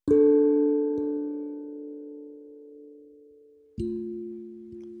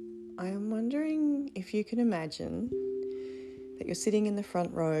if you can imagine that you're sitting in the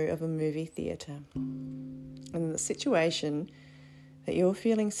front row of a movie theatre and the situation that you're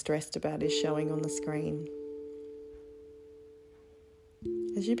feeling stressed about is showing on the screen.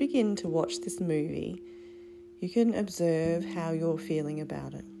 As you begin to watch this movie, you can observe how you're feeling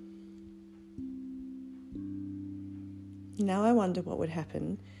about it. Now I wonder what would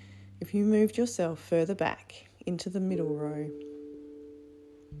happen if you moved yourself further back into the middle row.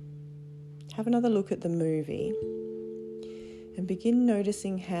 Have another look at the movie and begin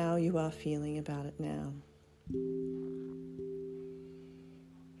noticing how you are feeling about it now.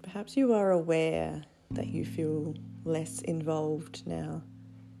 Perhaps you are aware that you feel less involved now.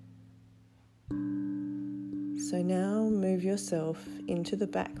 So now move yourself into the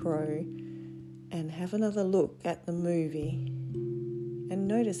back row and have another look at the movie and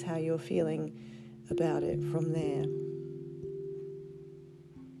notice how you're feeling about it from there.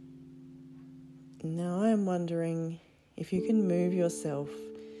 Now I'm wondering if you can move yourself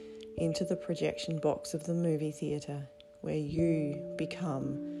into the projection box of the movie theatre where you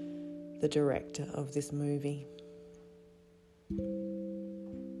become the director of this movie.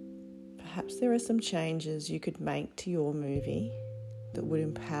 Perhaps there are some changes you could make to your movie that would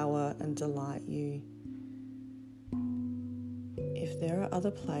empower and delight you. If there are other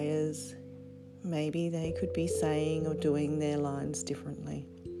players, maybe they could be saying or doing their lines differently.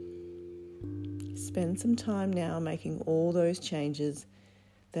 Spend some time now making all those changes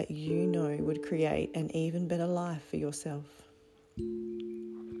that you know would create an even better life for yourself.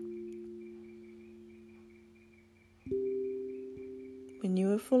 When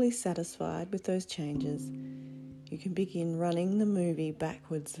you are fully satisfied with those changes, you can begin running the movie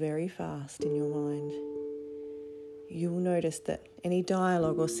backwards very fast in your mind. You will notice that any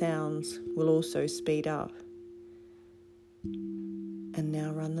dialogue or sounds will also speed up. And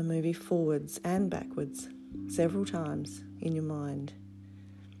now run the movie forwards and backwards several times in your mind.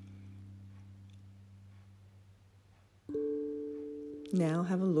 Now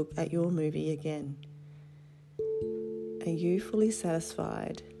have a look at your movie again. Are you fully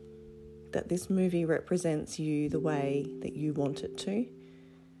satisfied that this movie represents you the way that you want it to?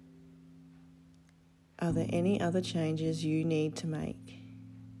 Are there any other changes you need to make?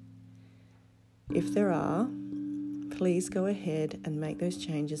 If there are, please go ahead and make those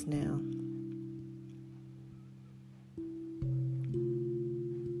changes now.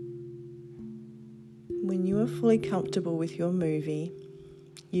 When you are fully comfortable with your movie,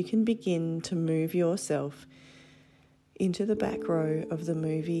 you can begin to move yourself into the back row of the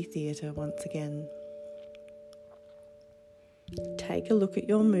movie theatre once again. Take a look at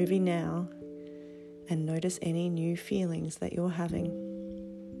your movie now and notice any new feelings that you're having.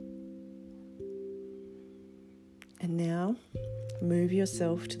 And now, move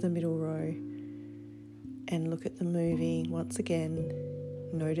yourself to the middle row and look at the movie once again.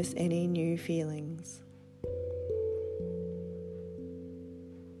 Notice any new feelings.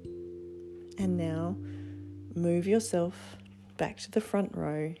 And now, move yourself back to the front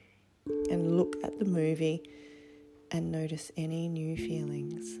row and look at the movie and notice any new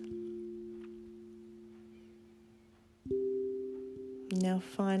feelings. Now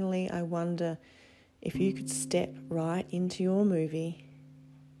finally, I wonder if you could step right into your movie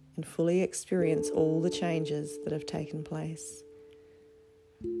and fully experience all the changes that have taken place.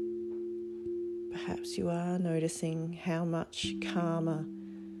 Perhaps you are noticing how much calmer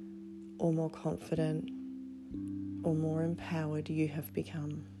or more confident or more empowered you have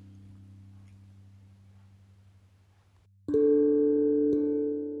become.